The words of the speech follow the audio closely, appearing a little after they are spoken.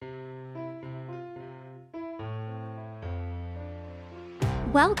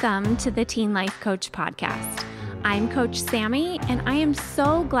Welcome to the Teen Life Coach Podcast. I'm Coach Sammy, and I am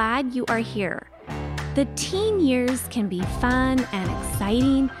so glad you are here. The teen years can be fun and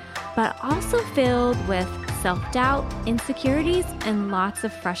exciting, but also filled with self-doubt, insecurities, and lots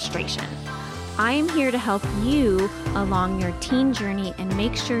of frustration. I am here to help you along your teen journey and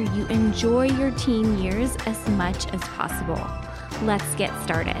make sure you enjoy your teen years as much as possible. Let's get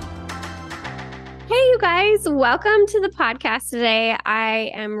started. Hey, you guys, welcome to the podcast today.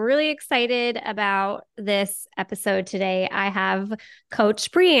 I am really excited about this episode today. I have Coach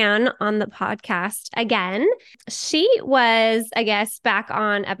Brianne on the podcast again. She was, I guess, back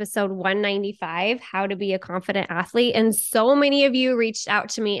on episode 195, How to Be a Confident Athlete. And so many of you reached out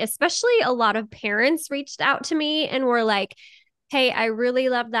to me, especially a lot of parents reached out to me and were like, hey, I really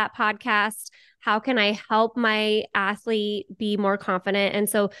love that podcast. How can I help my athlete be more confident? And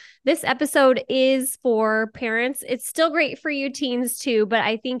so this episode is for parents. It's still great for you teens too, but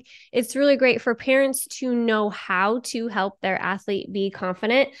I think it's really great for parents to know how to help their athlete be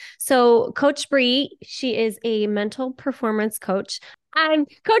confident. So Coach Bree, she is a mental performance coach. And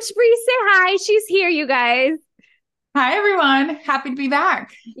Coach Bree, say hi. She's here, you guys. Hi, everyone. Happy to be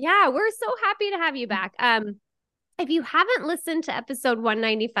back. Yeah, we're so happy to have you back. If you haven't listened to episode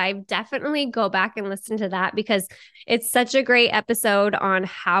 195, definitely go back and listen to that because it's such a great episode on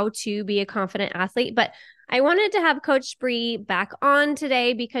how to be a confident athlete. But I wanted to have Coach Bree back on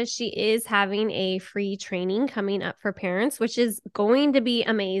today because she is having a free training coming up for parents, which is going to be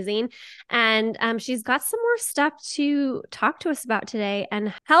amazing. And she's got some more stuff to talk to us about today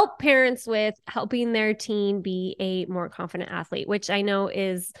and help parents with helping their teen be a more confident athlete, which I know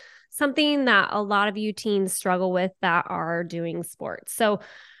is something that a lot of you teens struggle with that are doing sports. So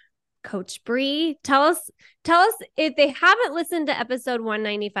Coach Bree, tell us if they haven't listened to episode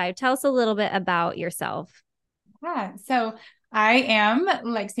 195, tell us a little bit about yourself. Yeah. So I am,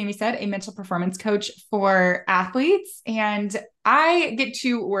 like Sammy said, a mental performance coach for athletes, and I get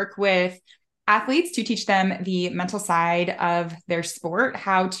to work with athletes to teach them the mental side of their sport,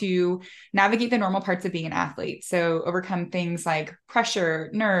 how to navigate the normal parts of being an athlete. So overcome things like pressure,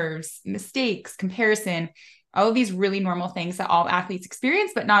 nerves, mistakes, comparison, all of these really normal things that all athletes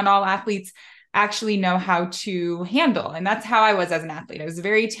experience, but not all athletes actually know how to handle. And that's how I was as an athlete. I was a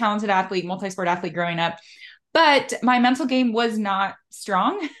very talented athlete, multi-sport athlete growing up, but my mental game was not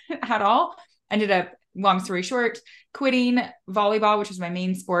strong at all. Ended up, long story short, quitting volleyball, which was my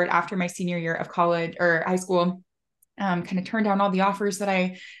main sport after my senior year of college or high school. Kind of turned down all the offers that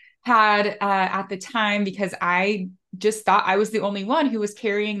I had at the time because I just thought I was the only one who was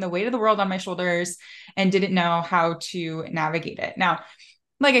carrying the weight of the world on my shoulders and didn't know how to navigate it. Now,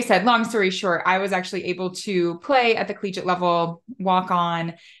 like I said, long story short, I was actually able to play at the collegiate level, walk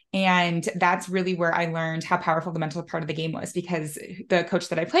on. And that's really where I learned how powerful the mental part of the game was, because the coach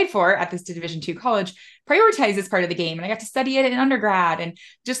that I played for at this Division II college prioritized this part of the game. And I got to study it in undergrad and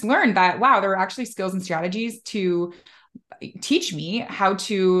just learned that, wow, there were actually skills and strategies to teach me how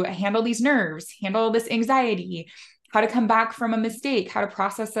to handle these nerves, handle this anxiety, how to come back from a mistake, how to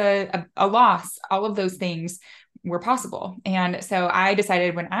process a loss. All of those things were possible. And so I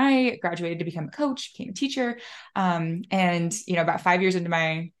decided when I graduated to become a coach, became a teacher. And, about 5 years into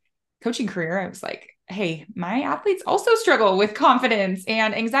my coaching career, I was like, hey, my athletes also struggle with confidence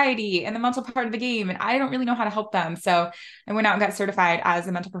and anxiety and the mental part of the game, and I don't really know how to help them. So I went out and got certified as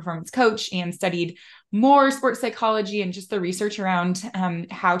a mental performance coach and studied more sports psychology and just the research around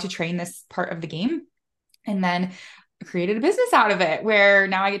how to train this part of the game. And then created a business out of it where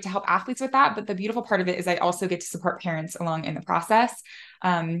now I get to help athletes with that. But the beautiful part of it is I also get to support parents along in the process.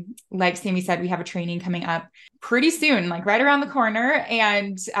 Like Sammy said, we have a training coming up pretty soon, like right around the corner,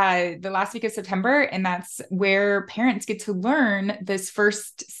 and the last week of September. And that's where parents get to learn this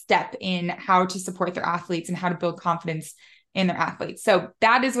first step in how to support their athletes and how to build confidence in their athletes. So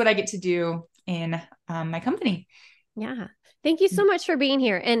that is what I get to do in my company. Yeah. Thank you so much for being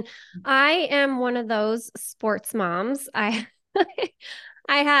here. And I am one of those sports moms. I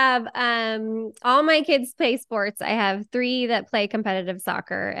have all my kids play sports. I have 3 that play competitive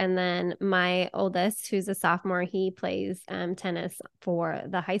soccer. And then my oldest, who's a sophomore, he plays tennis for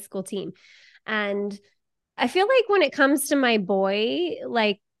the high school team. And I feel like when it comes to my boy,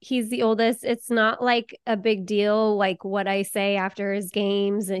 like he's the oldest, it's not like a big deal, like what I say after his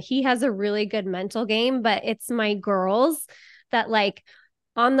games. And he has a really good mental game, but it's my girls that like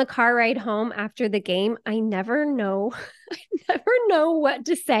on the car ride home after the game, I never know what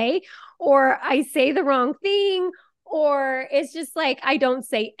to say, or I say the wrong thing, or it's just like I don't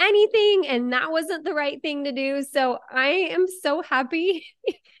say anything and that wasn't the right thing to do. So I am so happy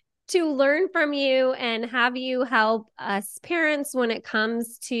to learn from you and have you help us parents when it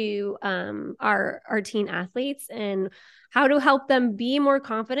comes to our teen athletes and how to help them be more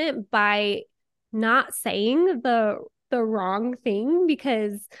confident by not saying the wrong thing,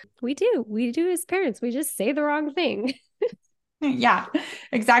 because we do as parents, we just say the wrong thing. Yeah,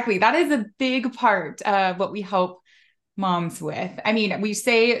 exactly. That is a big part of what we help moms with. I mean, we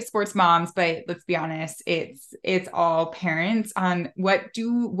say sports moms, but let's be honest, it's all parents on what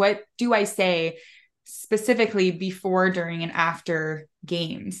do I say specifically before, during, and after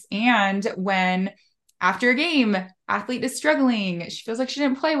games. And when after a game, athlete is struggling, she feels like she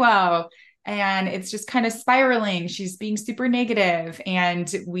didn't play well, and it's just kind of spiraling. She's being super negative.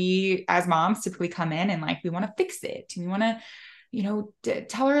 And we, as moms, typically come in and like, we want to fix it. And we want to,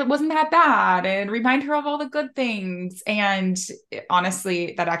 tell her it wasn't that bad and remind her of all the good things. And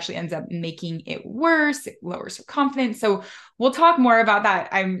honestly, that actually ends up making it worse. It lowers her confidence. So we'll talk more about that,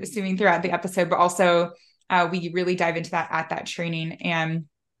 I'm assuming, throughout the episode, but also we really dive into that at that training. And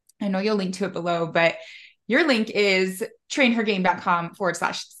I know you'll link to it below, but your link is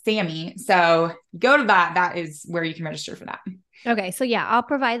trainhergame.com/Sammy. So go to that. That is where you can register for that. Okay. So yeah, I'll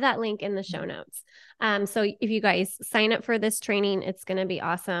provide that link in the show notes. So if you guys sign up for this training, it's going to be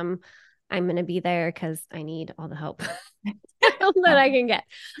awesome. I'm going to be there because I need all the help that I can get.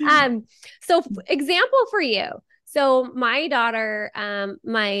 So example for you. So my daughter,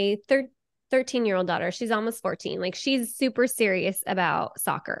 my 13-year-old daughter, she's almost 14. Like, she's super serious about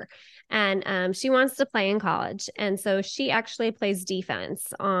soccer, and she wants to play in college. And so she actually plays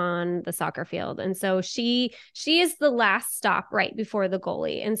defense on the soccer field. And so she is the last stop right before the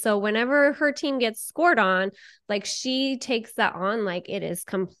goalie. And so whenever her team gets scored on, like, she takes that on like it is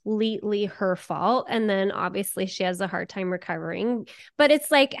completely her fault. And then obviously she has a hard time recovering. But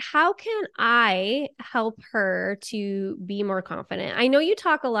it's like, how can I help her to be more confident? I know you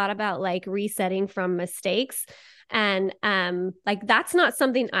talk a lot about like resetting from mistakes. And like, that's not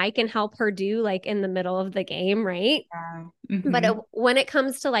something I can help her do like in the middle of the game, right? Mm-hmm. But when it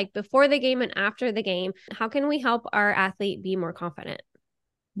comes to like before the game and after the game, how can we help our athlete be more confident?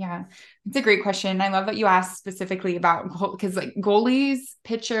 Yeah, it's a great question. I love that you asked specifically about, because like goalies,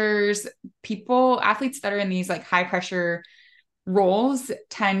 pitchers, athletes that are in these like high pressure roles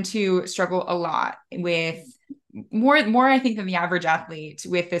tend to struggle a lot with more, I think, than the average athlete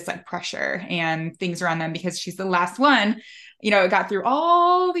with this like pressure and things around them, because she's the last one, it got through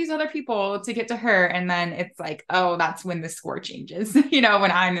all these other people to get to her. And then it's like, oh, that's when the score changes, when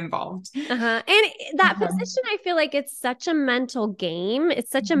I'm involved. And that position, I feel like it's such a mental game.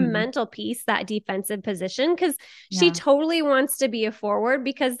 It's such a mental piece, that defensive position, because she totally wants to be a forward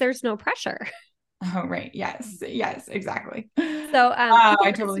because there's no pressure. Oh, right. Yes, exactly. So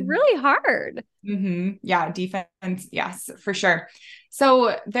it's really hard. Yeah, defense. Yes, for sure.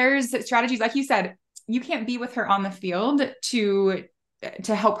 So there's strategies, like you said, you can't be with her on the field to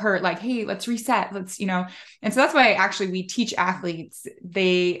help her, like, hey, let's reset. And so that's why actually we teach athletes,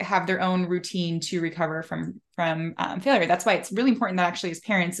 they have their own routine to recover from failure. That's why it's really important that actually as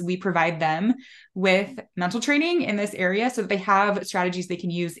parents, we provide them with mental training in this area so that they have strategies they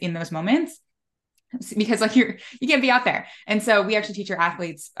can use in those moments. Because like you can't be out there. And so we actually teach our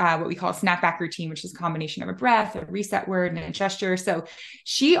athletes what we call a snapback routine, which is a combination of a breath, a reset word, and a gesture. So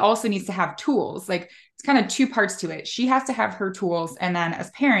she also needs to have tools. Like, it's kind of two parts to it. She has to have her tools. And then as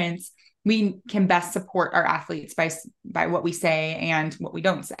parents, we can best support our athletes by what we say and what we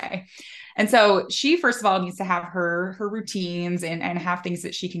don't say. And so she, first of all, needs to have her routines and have things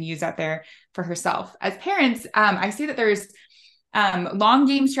that she can use out there for herself. As parents, I see that there's long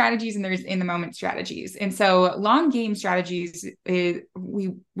game strategies and there's in the moment strategies. And so long game strategies,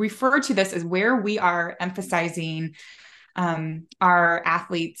 we refer to this as where we are emphasizing our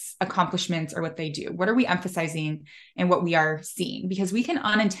athletes' accomplishments or what they do. What are we emphasizing and what we are seeing? Because we can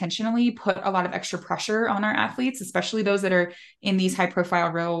unintentionally put a lot of extra pressure on our athletes, especially those that are in these high profile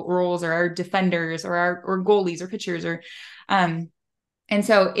roles, or our defenders, or goalies or pitchers, and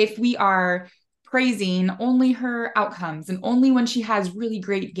so if we are praising only her outcomes and only when she has really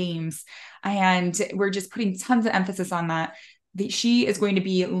great games, and we're just putting tons of emphasis on that, she is going to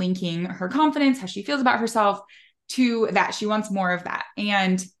be linking her confidence, how she feels about herself, to that. She wants more of that.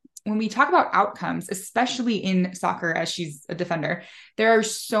 And when we talk about outcomes, especially in soccer, as she's a defender, there are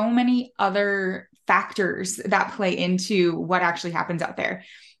so many other factors that play into what actually happens out there.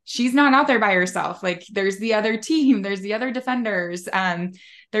 She's not out there by herself. Like, there's the other team, there's the other defenders,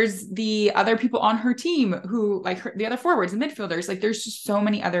 there's the other people on her team who, like, the other forwards and midfielders. Like, there's just so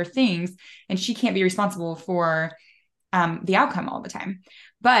many other things, and she can't be responsible for the outcome all the time.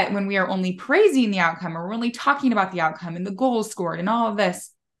 But when we are only praising the outcome, or we're only talking about the outcome and the goals scored and all of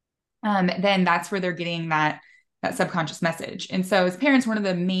this, then that's where they're getting that subconscious message. And so as parents, one of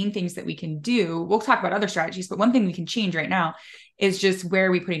the main things that we can do, we'll talk about other strategies, but one thing we can change right now is just where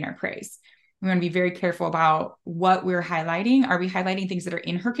are we putting our praise? We want to be very careful about what we're highlighting. Are we highlighting things that are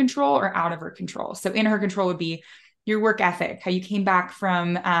in her control or out of her control? So in her control would be your work ethic, how you came back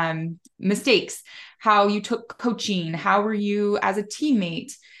from mistakes, how you took coaching, how were you as a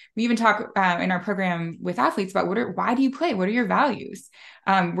teammate. We even talk in our program with athletes about why do you play? What are your values?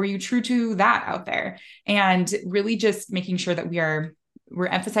 Were you true to that out there? And really just making sure that we're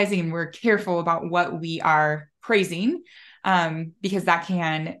emphasizing and we're careful about what we are praising, because that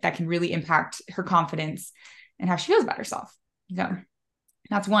can really impact her confidence and how she feels about herself. So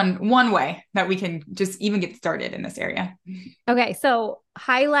that's one way that we can just even get started in this area. Okay. So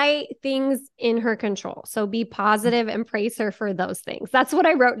highlight things in her control. So be positive and praise her for those things. That's what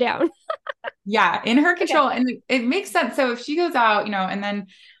I wrote down. Yeah. In her control. Okay. And it makes sense. So if she goes out, and then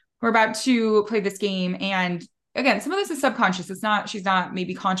we're about to play this game, and again, some of this is subconscious. She's not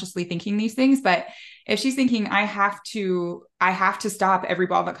maybe consciously thinking these things, but if she's thinking, I have to stop every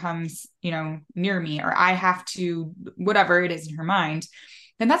ball that comes, near me, or I have to, whatever it is in her mind,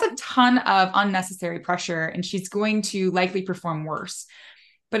 then that's a ton of unnecessary pressure. And she's going to likely perform worse.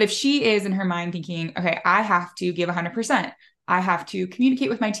 But if she is in her mind thinking, okay, I have to give 100%, I have to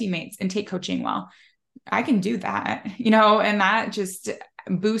communicate with my teammates and take coaching well, I can do that, and that just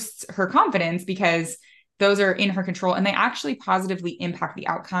boosts her confidence because those are in her control and they actually positively impact the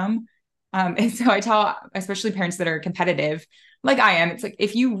outcome. And so I tell, especially parents that are competitive, like I am, it's like,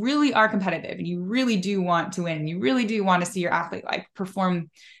 if you really are competitive and you really do want to win, and you really do want to see your athlete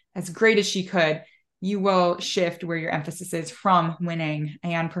perform as great as she could, you will shift where your emphasis is from winning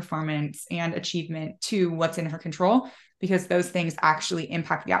and performance and achievement to what's in her control, because those things actually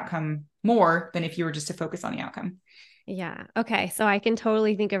impact the outcome more than if you were just to focus on the outcome. Yeah. Okay. So I can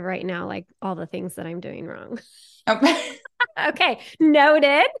totally think of right now, all the things that I'm doing wrong. Oh. Okay.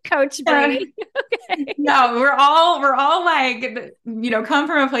 Noted, Coach Brady. Okay. No, we're all come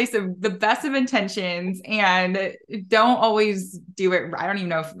from a place of the best of intentions and don't always do it. I don't even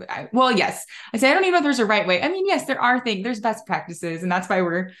know yes, I say, I don't even know if there's a right way. I mean, yes, there's best practices, and that's why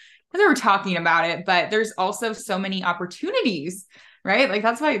we're talking about it, but there's also so many opportunities, right?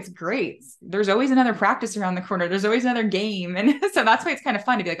 That's why it's great. There's always another practice around the corner. There's always another game. And so that's why it's kind of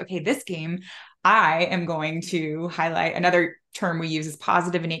fun to be like, okay, this game, I am going to highlight. Another term we use is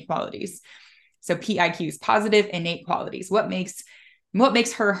positive innate qualities. So PIQs, positive innate qualities. What makes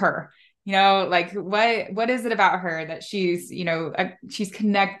her her? What is it about her that she's, she's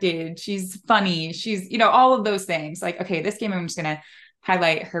connected, she's funny, she's, all of those things. Okay, this game, I'm just going to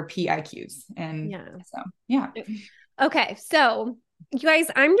highlight her PIQs. And yeah. Okay. So you guys,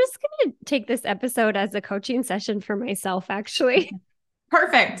 I'm just going to take this episode as a coaching session for myself, actually.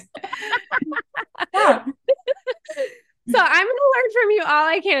 Perfect. Yeah. So I'm going to learn from you all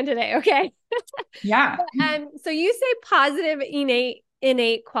I can today. Okay. Yeah. So you say positive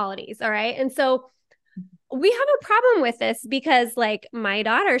innate qualities. All right. And so we have a problem with this because my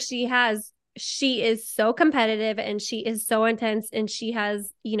daughter, she is so competitive and she is so intense and she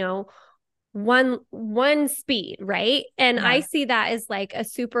has, one speed, right? And yeah. I see that as a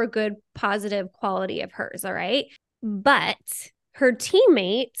super good positive quality of hers. All right. But her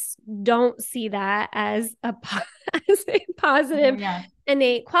teammates don't see that as a positive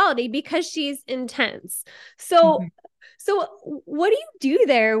innate quality because she's intense. So what do you do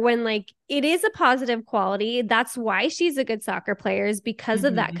there when it is a positive quality? That's why she's a good soccer player, is because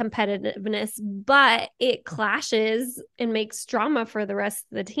of that competitiveness, but it clashes and makes drama for the rest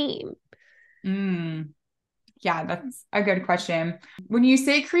of the team. Yeah, that's a good question. When you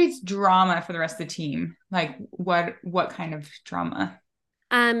say creates drama for the rest of the team, what kind of drama?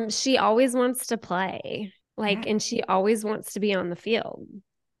 She always wants to play, and she always wants to be on the field.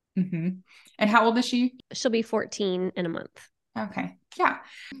 Mm-hmm. And how old is she? She'll be 14 in a month. Okay. Yeah.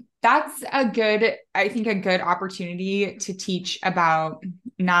 That's a good opportunity to teach about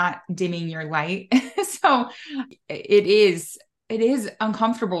not dimming your light. So it is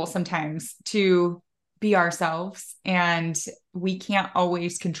uncomfortable sometimes to be ourselves, and we can't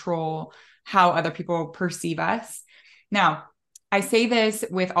always control how other people perceive us. Now, I say this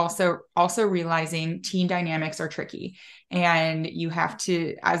with also realizing team dynamics are tricky, and you have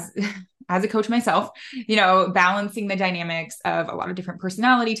to, as a coach myself, balancing the dynamics of a lot of different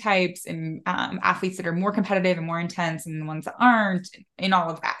personality types and athletes that are more competitive and more intense and the ones that aren't, and all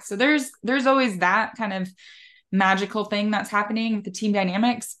of that. So there's always that kind of magical thing that's happening with the team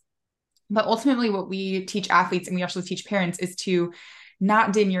dynamics. But ultimately what we teach athletes, and we also teach parents, is to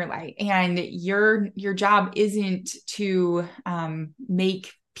not dim your light. And your job isn't to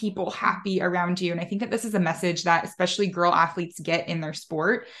make people happy around you. And I think that this is a message that especially girl athletes get in their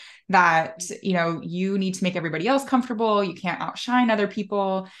sport, that, you know, you need to make everybody else comfortable. You can't outshine other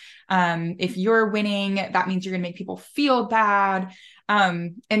people. If you're winning, that means you're going to make people feel bad.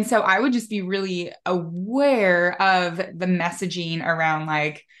 And so I would just be really aware of the messaging around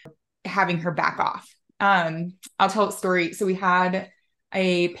like having her back off. I'll tell a story. So we had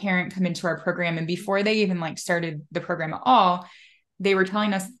a parent come into our program, and before they even like started the program at all, they were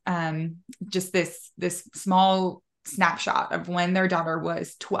telling us just this small snapshot of when their daughter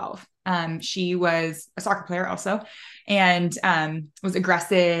was 12. She was a soccer player also, and was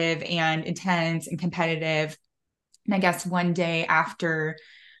aggressive and intense and competitive. And I guess one day after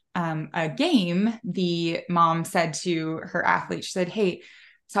a game, the mom said to her athlete, she said, "Hey,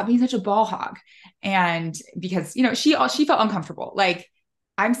 stop being such a ball hog." And because, you know, she felt uncomfortable. Like,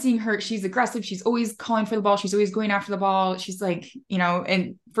 I'm seeing her, she's aggressive. She's always calling for the ball. She's always going after the ball. She's like, you know,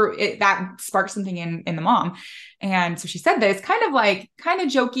 and for it, that sparked something in the mom. And so she said this kind of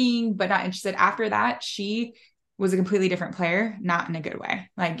joking, but not, and she said after that, she was a completely different player, not in a good way.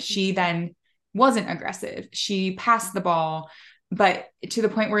 Like, she then wasn't aggressive. She passed the ball, but to the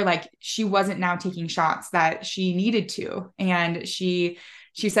point where like, she wasn't now taking shots that she needed to. And she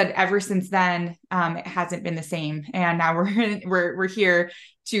said ever since then, it hasn't been the same. And now we're here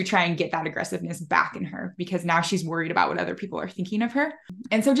to try and get that aggressiveness back in her, because now she's worried about what other people are thinking of her.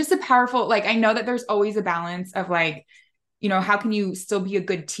 And so just a powerful, like, I know that there's always a balance of like, you know, how can you still be a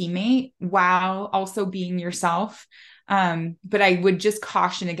good teammate while also being yourself? But I would just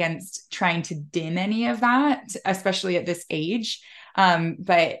caution against trying to dim any of that, especially at this age.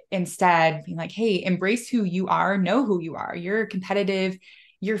 But instead being like, hey, embrace who you are, know who you are. You're competitive,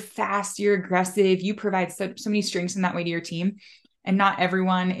 you're fast, you're aggressive, you provide so many strengths in that way to your team. And not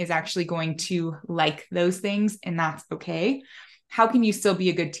everyone is actually going to like those things, and that's okay. How can you still be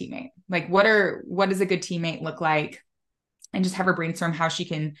a good teammate? Like, what does a good teammate look like? And just have her brainstorm how she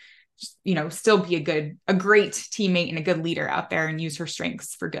can, you know, still be a great teammate and a good leader out there, and use her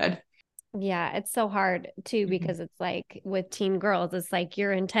strengths for good. Yeah, it's so hard too, because it's like with teen girls, it's like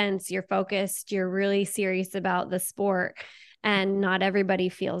you're intense, you're focused, you're really serious about the sport, and not everybody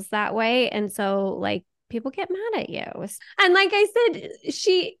feels that way. And so like people get mad at you. And like I said,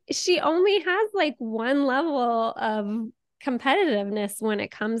 she only has like one level of competitiveness when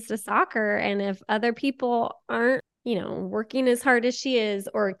it comes to soccer. And if other people aren't, you know, working as hard as she is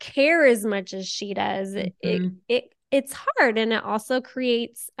or care as much as she does, it's hard. And it also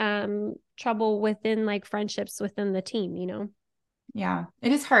creates trouble within like friendships within the team, you know? Yeah,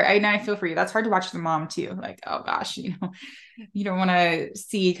 it is hard. I feel for you. That's hard to watch the mom too. Like, oh gosh, you know, you don't want to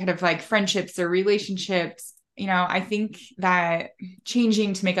see kind of like friendships or relationships. You know, I think that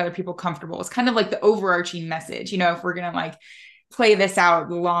changing to make other people comfortable is kind of like the overarching message, you know, if we're going to like play this out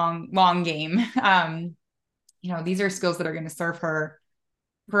the long game. You know, these are skills that are going to serve her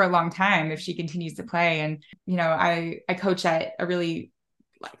for a long time if she continues to play. And, you know, I coach at a really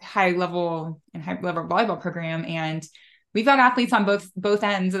like high level volleyball program, and we've got athletes on both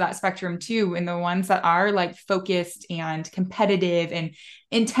ends of that spectrum too. And the ones that are like focused and competitive and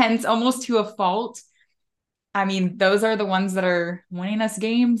intense, almost to a fault. I mean, those are the ones that are winning us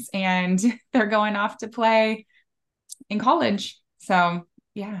games, and they're going off to play in college. So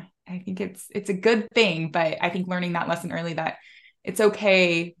yeah, I think it's a good thing, but I think learning that lesson early, that it's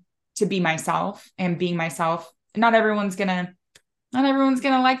okay to be myself, and being myself, not everyone's gonna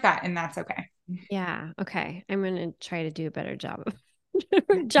like that, and that's okay. Yeah. Okay. I'm going to try to do a better job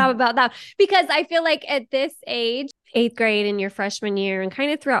about that, because I feel like at this age, 8th grade and your freshman year and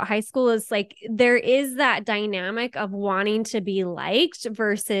kind of throughout high school, is like, there is that dynamic of wanting to be liked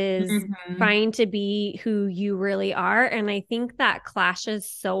versus trying to be who you really are. And I think that clashes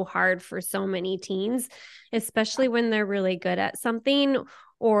so hard for so many teens, especially when they're really good at something,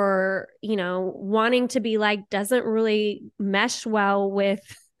 or, you know, wanting to be liked doesn't really mesh well with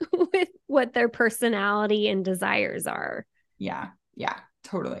what their personality and desires are. Yeah,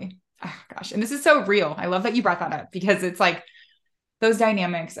 totally. Oh, gosh. And this is so real. I love that you brought that up, because it's like those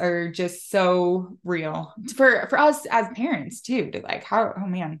dynamics are just so real for us as parents too, to like, how, oh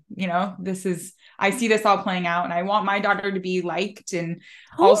man, you know, I see this all playing out, and I want my daughter to be liked. And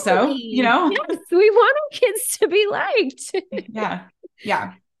also, you know, yes, we want our kids to be liked.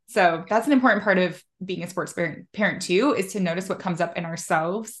 Yeah. So that's an important part of being a sports parent too, is to notice what comes up in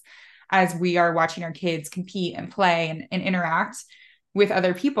ourselves as we are watching our kids compete and play and interact with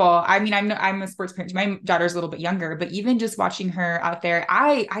other people. I mean, I'm a sports parent. My daughter's a little bit younger, but even just watching her out there,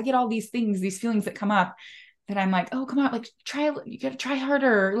 I get all these feelings that come up that I'm like, oh, come on, like you got to try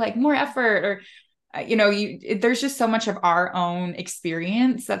harder, like more effort, or there's just so much of our own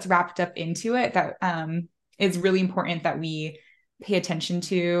experience that's wrapped up into it that is really important that we pay attention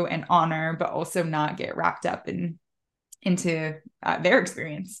to and honor, but also not get wrapped up into their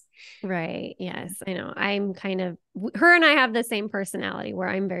experience. Right. Yes. I know. I'm kind of, her and I have the same personality where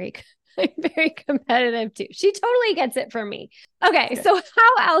I'm very competitive too. She totally gets it from me. Okay. So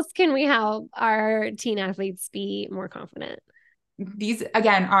how else can we help our teen athletes be more confident? These,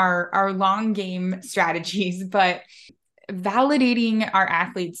 again, are long game strategies, but validating our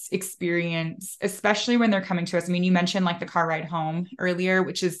athletes' experience, especially when they're coming to us. I mean, you mentioned like the car ride home earlier,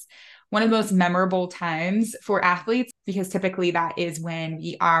 which is one of the most memorable times for athletes, because typically that is when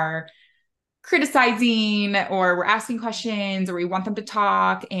we are criticizing or we're asking questions or we want them to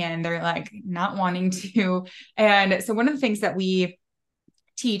talk and they're like not wanting to. And so one of the things that we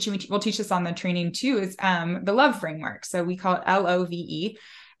teach, and we'll teach this on the training too, is the LOVE framework. So we call it LOVE,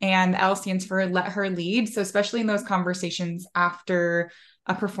 and L stands for let her lead. So especially in those conversations after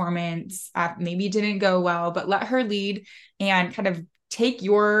a performance, maybe it didn't go well, but let her lead and kind of take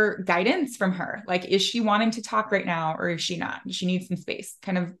your guidance from her. Like, is she wanting to talk right now or is she not? Does she need some space?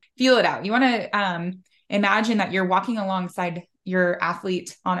 Kind of feel it out. You want to imagine that you're walking alongside your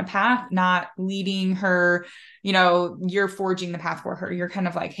athlete on a path, not leading her, you're forging the path for her. You're kind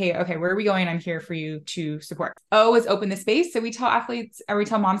of like, hey, okay, where are we going? I'm here for you to support. O is open the space. So we tell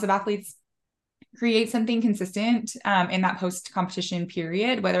moms of athletes, create something consistent in that post-competition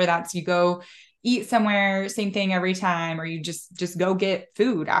period, whether that's you go eat somewhere, same thing every time, or you just go get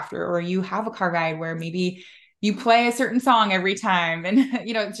food after, or you have a car ride where maybe you play a certain song every time. And,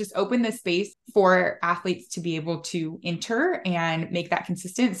 it's just open the space for athletes to be able to enter and make that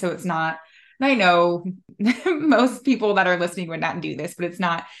consistent. So it's not, and I know most people that are listening would not do this, but it's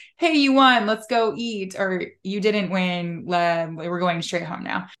not, hey, you won, let's go eat, or you didn't win, we're going straight home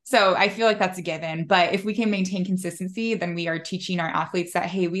now. So I feel like that's a given. But if we can maintain consistency, then we are teaching our athletes that,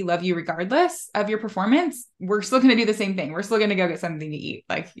 hey, we love you regardless of your performance. We're still going to do the same thing. We're still going to go get something to eat.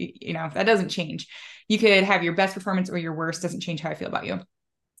 Like, that doesn't change. You could have your best performance or your worst, doesn't change how I feel about you.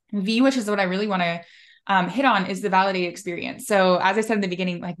 V, which is what I really want to hit on, is the validated experience. So as I said in the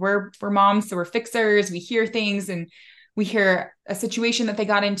beginning, like we're moms, so we're fixers, we hear things and we hear a situation that they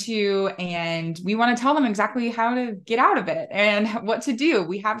got into and we want to tell them exactly how to get out of it and what to do.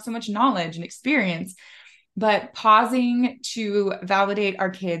 We have so much knowledge and experience, but pausing to validate our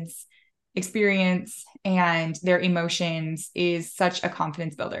kids' experience and their emotions is such a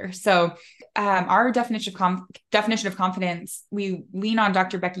confidence builder. So our definition of confidence, we lean on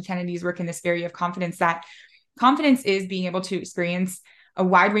Dr. Becky Kennedy's work in this area of confidence, that confidence is being able to experience a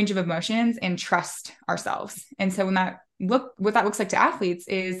wide range of emotions and trust ourselves. And so what that looks like to athletes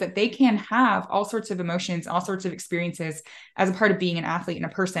is that they can have all sorts of emotions, all sorts of experiences as a part of being an athlete and a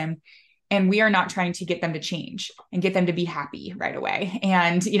person. And we are not trying to get them to change and get them to be happy right away.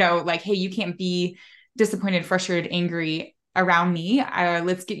 And, like, hey, you can't be disappointed, frustrated, angry around me.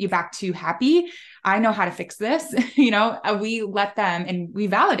 Let's get you back to happy. I know how to fix this. We let them and we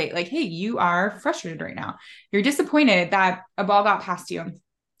validate, like, hey, you are frustrated right now. You're disappointed that a ball got past you.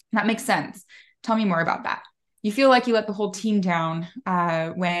 That makes sense. Tell me more about that. You feel like you let the whole team down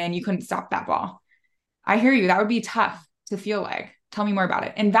when you couldn't stop that ball. I hear you. That would be tough to feel like. Tell me more about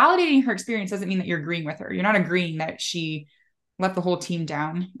it. And validating her experience doesn't mean that you're agreeing with her. You're not agreeing that she let the whole team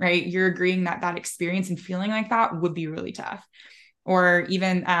down, right? You're agreeing that experience and feeling like that would be really tough. Or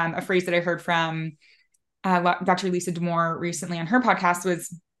even a phrase that I heard from Dr. Lisa D'Amour recently on her podcast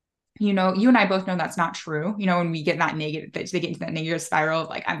was, you and I both know that's not true. When we get that negative, they get into that negative spiral of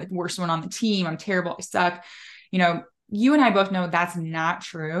like, I'm the worst one on the team. I'm terrible. I suck. You and I both know that's not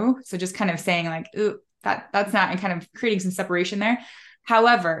true. So just kind of saying like, ooh, that's not, and kind of creating some separation there.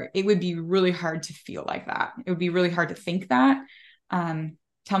 However, it would be really hard to feel like that. It would be really hard to think that.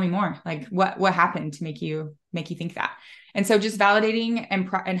 Tell me more. Like what happened to make you think that? And so just validating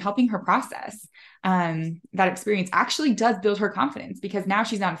and helping her process that experience actually does build her confidence, because now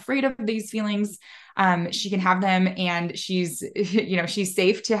she's not afraid of these feelings. She can have them, and she's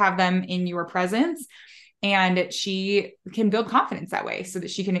safe to have them in your presence. And she can build confidence that way so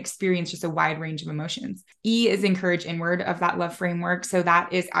that she can experience just a wide range of emotions. E is encourage inward of that love framework. So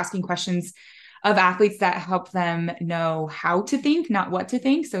that is asking questions of athletes that help them know how to think, not what to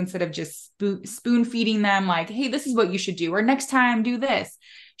think. So instead of just spoon feeding them like, hey, this is what you should do, or next time do this.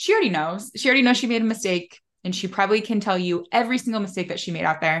 She already knows. She made a mistake, and she probably can tell you every single mistake that she made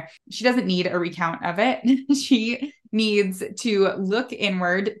out there. She doesn't need a recount of it. She needs to look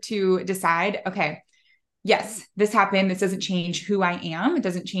inward to decide, okay, yes, this happened. This doesn't change who I am. It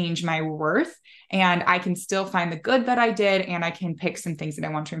doesn't change my worth. And I can still find the good that I did. And I can pick some things that I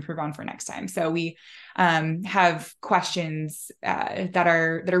want to improve on for next time. So we have questions that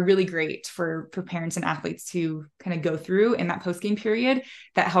are really great for parents and athletes to kind of go through in that post-game period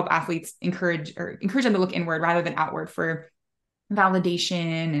that help athletes encourage them to look inward rather than outward for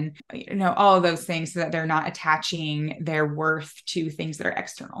validation and all of those things, so that they're not attaching their worth to things that are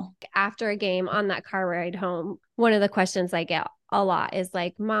external. After a game on that car ride home, one of the questions I get a lot is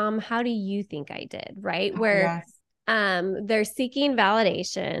like, Mom, how do you think I did? Right? Where they're seeking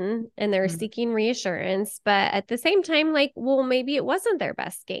validation and they're seeking reassurance, but at the same time, like, well, maybe it wasn't their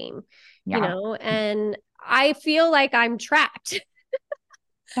best game, and I feel like I'm trapped.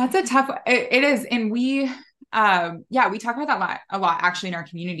 That's a tough, it is. And we talk about that a lot actually in our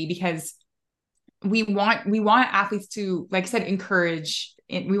community, because we want athletes to, like I said, encourage,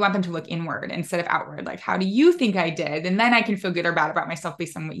 we want them to look inward instead of outward. Like, how do you think I did? And then I can feel good or bad about myself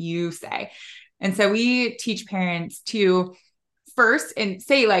based on what you say. And so we teach parents to first and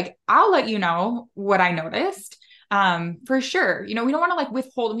say, like, I'll let you know what I noticed. For sure. We don't want to like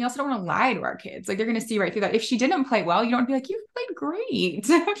withhold, and we also don't want to lie to our kids. Like, they're going to see right through that. If she didn't play well, you don't be like, you played great.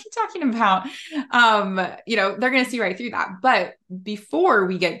 What are you talking about? They're going to see right through that. But before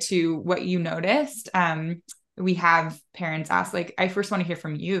we get to what you noticed, we have parents ask, like, I first want to hear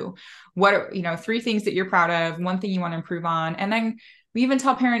from you. What are, 3 things that you're proud of, 1 thing you want to improve on. And then we even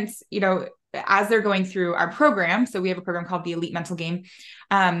tell parents, as they're going through our program. So we have a program called the Elite Mental Game.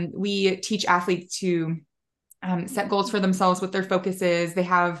 We teach athletes to set goals for themselves, what their focus is. They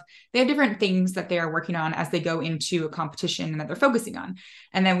have different things that they are working on as they go into a competition and that they're focusing on.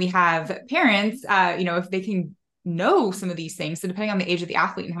 And then we have parents, if they can know some of these things. So depending on the age of the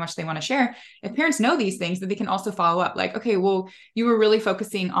athlete and how much they want to share, if parents know these things, that they can also follow up, like, okay, well, you were really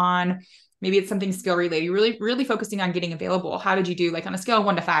focusing on, maybe it's something skill related. You're really, really focusing on getting available. How did you do? Like, on a scale of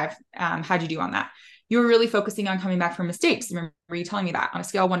 1 to 5, how'd you do on that? You were really focusing on coming back from mistakes. Remember you telling me that, on a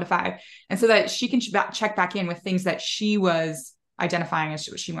scale of 1 to 5. And so that she can check back in with things that she was identifying as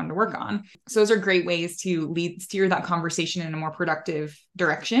what she wanted to work on. So those are great ways to steer that conversation in a more productive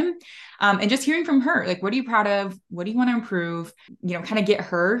direction. And just hearing from her, like, what are you proud of? What do you want to improve? Kind of get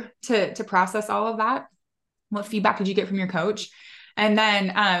her to process all of that. What feedback did you get from your coach? And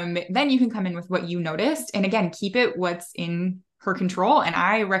then you can come in with what you noticed. And again, keep it what's in her control. And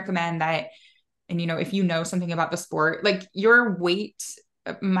I recommend that. And, if you know something about the sport, like, your weight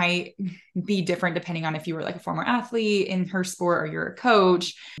might be different depending on if you were like a former athlete in her sport or you're a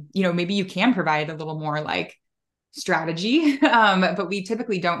coach, maybe you can provide a little more like strategy. But we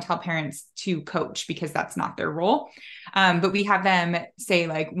typically don't tell parents to coach because that's not their role. But we have them say,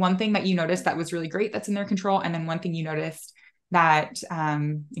 like, 1 thing that you noticed that was really great, that's in their control. And then 1 thing you noticed that,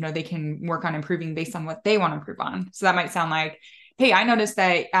 they can work on improving based on what they want to improve on. So that might sound like, hey, I noticed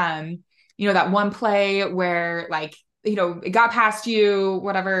that, that 1 play where, like, it got past you,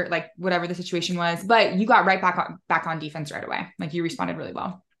 whatever the situation was, but you got right back on defense right away. Like, you responded really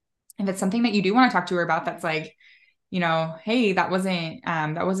well. If it's something that you do want to talk to her about, that's like, hey, that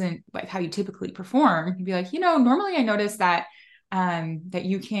wasn't like how you typically perform. You'd be like, normally I noticed that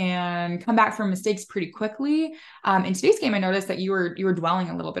you can come back from mistakes pretty quickly. In today's game, I noticed that you were dwelling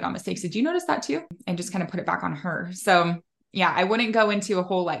a little bit on mistakes. Did you notice that too? And just kind of put it back on her. So yeah, I wouldn't go into a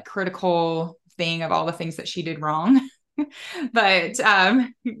whole like critical thing of all the things that she did wrong. But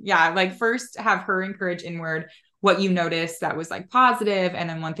like, first have her encourage inward what you noticed that was like positive, and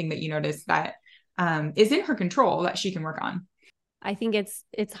then 1 thing that you noticed that is in her control that she can work on. I think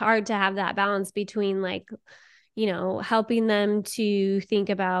it's hard to have that balance between, like, helping them to think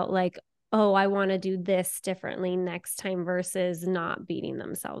about, like, oh, I want to do this differently next time, versus not beating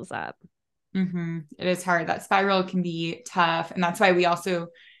themselves up. Mm-hmm. It is hard. That spiral can be tough. And that's why we also,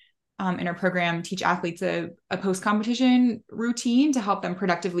 in our program, teach athletes a post-competition routine to help them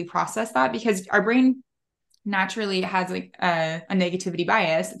productively process that, because our brain naturally has like a negativity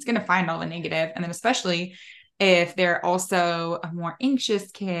bias. It's going to find all the negative. And then especially if they're also a more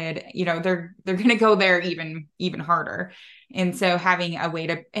anxious kid, they're going to go there even harder. And so having a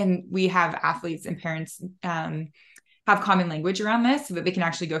way and we have athletes and parents, have common language around this so that they can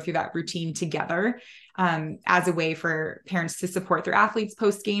actually go through that routine together, as a way for parents to support their athletes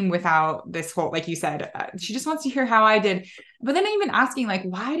post-game without this whole, like you said, she just wants to hear how I did. But then even asking, like,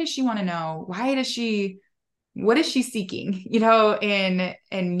 why does she want to know? What is she seeking, in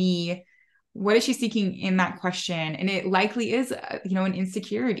me? What is she seeking in that question? And it likely is, an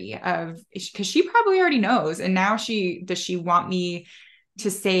insecurity because she probably already knows. And now does she want me to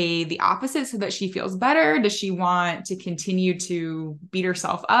say the opposite so that she feels better? Does she want to continue to beat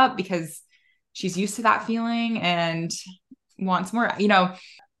herself up because she's used to that feeling and wants more,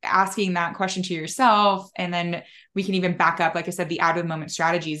 asking that question to yourself. And then we can even back up, like I said, the out of the moment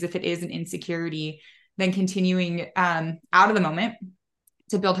strategies. If it is an insecurity, then continuing out of the moment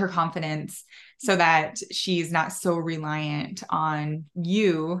to build her confidence so that she's not so reliant on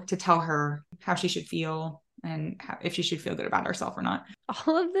you to tell her how she should feel and if she should feel good about herself or not.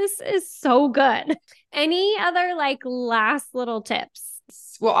 All of this is so good. Any other like last little tips?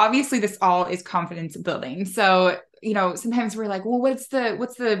 Well, obviously this all is confidence building. So, sometimes we're like, well, what's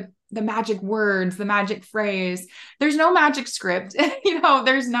the magic words, the magic phrase? There's no magic script,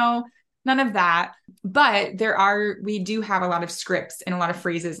 there's none of that. But we do have a lot of scripts and a lot of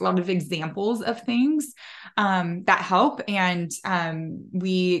phrases, a lot of examples of things that help. And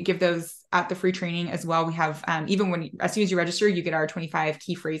we give those at the free training as well. We have, as soon as you register, you get our 25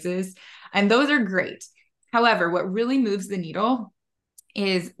 key phrases, and those are great. However, what really moves the needle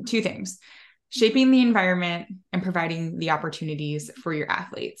is two things: shaping the environment and providing the opportunities for your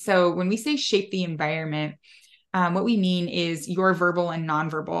athletes. So when we say shape the environment, what we mean is your verbal and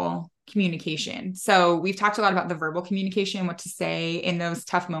nonverbal communication. So we've talked a lot about the verbal communication, what to say in those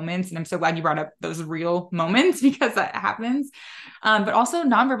tough moments. And I'm so glad you brought up those real moments because that happens. But also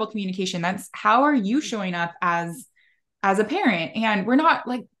nonverbal communication. That's how are you showing up as a parent? And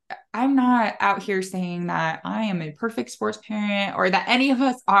I'm not out here saying that I am a perfect sports parent or that any of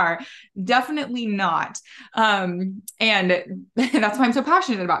us are. Definitely not. And that's why I'm so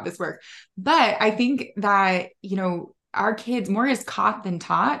passionate about this work. But I think that, our kids, more is caught than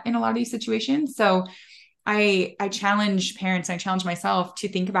taught in a lot of these situations. So I challenge parents, and I challenge myself to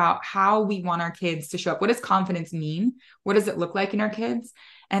think about how we want our kids to show up. What does confidence mean? What does it look like in our kids?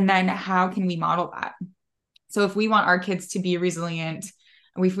 And then how can we model that? So if we want our kids to be resilient,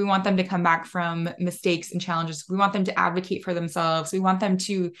 if we want them to come back from mistakes and challenges, we want them to advocate for themselves, we want them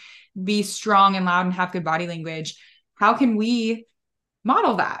to be strong and loud and have good body language, how can we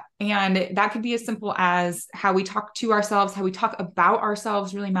model that? And that could be as simple as how we talk to ourselves, how we talk about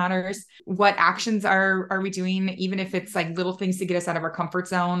ourselves really matters. What actions are we doing? Even if it's like little things to get us out of our comfort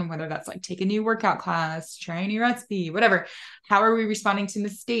zone, whether that's like take a new workout class, try a new recipe, whatever. How are we responding to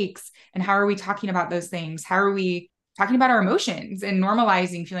mistakes? And how are we talking about those things? How are we talking about our emotions and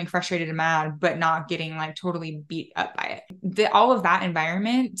normalizing feeling frustrated and mad, but not getting like totally beat up by it? All of that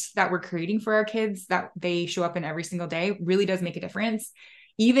environment that we're creating for our kids that they show up in every single day really does make a difference.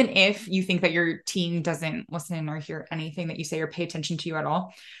 Even if you think that your team doesn't listen or hear anything that you say or pay attention to you at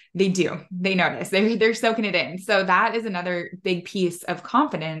all, they do. They notice. They're soaking it in. So that is another big piece of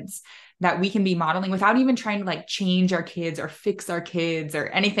confidence that we can be modeling without even trying to like change our kids or fix our kids or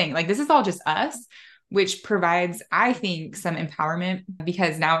anything. Like this is all just us, which provides, I think, some empowerment,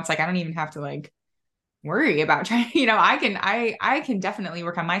 because now it's like, I don't even have to like worry about trying, I can definitely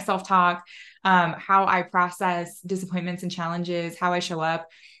work on my self-talk, how I process disappointments and challenges, how I show up,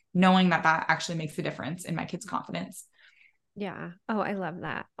 knowing that actually makes a difference in my kids' confidence. Yeah. Oh, I love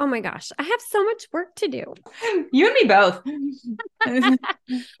that. Oh my gosh. I have so much work to do. You and me both. All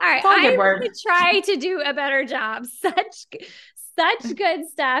right. I'm going to try to do a better job. Such good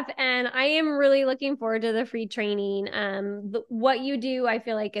stuff. And I am really looking forward to the free training. What you do, I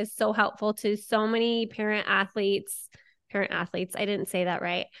feel like is so helpful to so many parent athletes. I didn't say that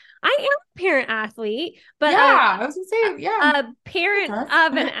right. I am a parent athlete, but yeah, I was gonna say, yeah, a parent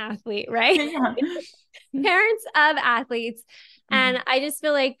of an athlete, right? Yeah. Parents of athletes. And I just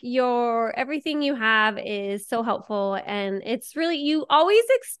feel like everything you have is so helpful. And it's really, you always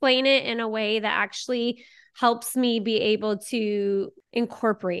explain it in a way that actually helps me be able to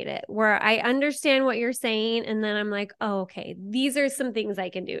incorporate it, where I understand what you're saying. And then I'm like, oh, okay, these are some things I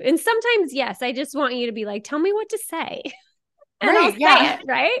can do. And sometimes, yes, I just want you to be like, tell me what to say. And I'll say it,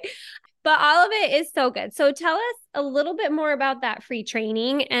 right? But all of it is so good. So tell us a little bit more about that free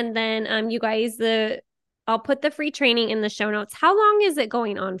training. And then you guys, I'll put the free training in the show notes. How long is it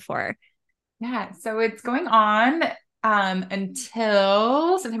going on for? Yeah, so it's going on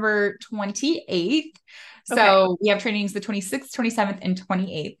until September 28th. So we have trainings the 26th, 27th, and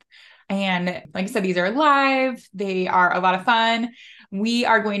 28th. And like I said, these are live. They are a lot of fun. We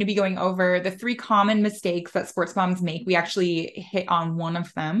are going to be going over the 3 common mistakes that sports moms make. We actually hit on one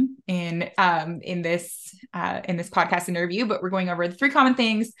of them in this podcast interview, but we're going over the 3 common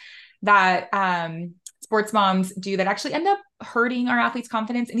things that sports moms do that actually end up hurting our athletes'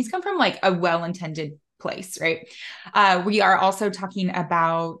 confidence. And these come from like a well-intended place, right? We are also talking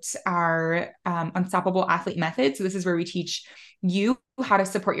about our Unstoppable Athlete Method. So this is where we teach you how to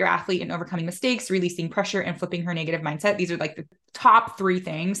support your athlete in overcoming mistakes, releasing pressure, and flipping her negative mindset. These are like the top 3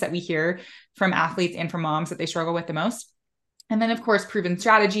 things that we hear from athletes and from moms that they struggle with the most. And then, of course, proven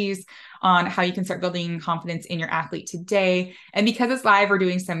strategies, on how you can start building confidence in your athlete today. And because it's live, we're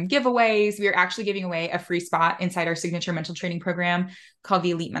doing some giveaways. We are actually giving away a free spot inside our signature mental training program called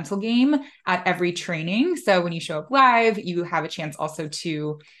the Elite Mental Game at every training. So when you show up live, you have a chance also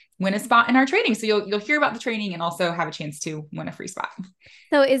to win a spot in our training. So you'll hear about the training and also have a chance to win a free spot.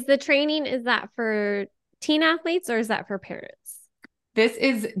 So is the training, is that for teen athletes or is that for parents? This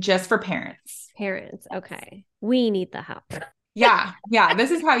is just for parents. Parents. Okay. We need the help. Yeah. This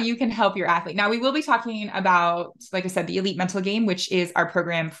is how you can help your athlete. Now we will be talking about, like I said, the Elite Mental Game, which is our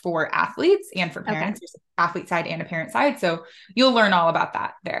program for athletes and for parents. There's an athlete side and a parent side. So you'll learn all about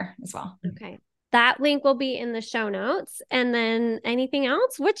that there as well. Okay. That link will be in the show notes. And then anything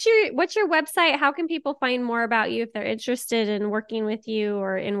else? What's your website? How can people find more about you if they're interested in working with you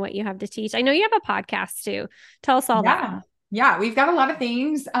or in what you have to teach? I know you have a podcast too. Tell us all that. Yeah, we've got a lot of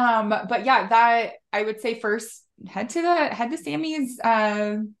things. But yeah, that I would say first head to Sammy's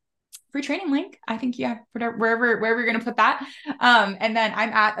free training link. I think wherever you're going to put that. And then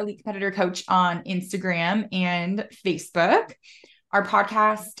I'm at Elite Competitor Coach on Instagram and Facebook. Our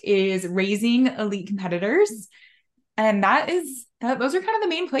podcast is Raising Elite Competitors. And those are kind of the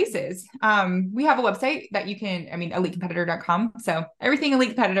main places. We have a website that you can, elitecompetitor.com. So everything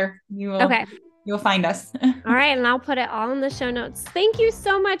Elite Competitor, you'll find us. All right. And I'll put it all in the show notes. Thank you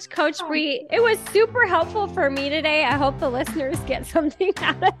so much, Coach Bree. It was super helpful for me today. I hope the listeners get something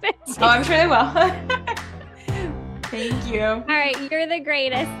out of it too. Oh, I'm sure they will. Thank you. All right. You're the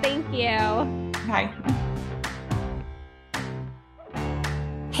greatest. Thank you. Bye.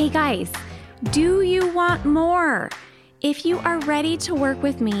 Hey guys, do you want more? If you are ready to work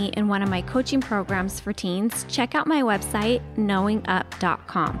with me in one of my coaching programs for teens, check out my website,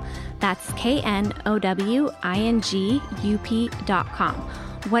 knowingup.com. That's knowingup.com.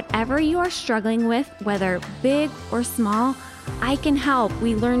 Whatever you are struggling with, whether big or small, I can help.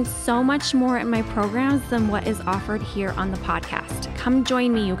 We learn so much more in my programs than what is offered here on the podcast. Come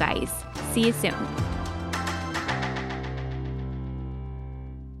join me, you guys. See you soon.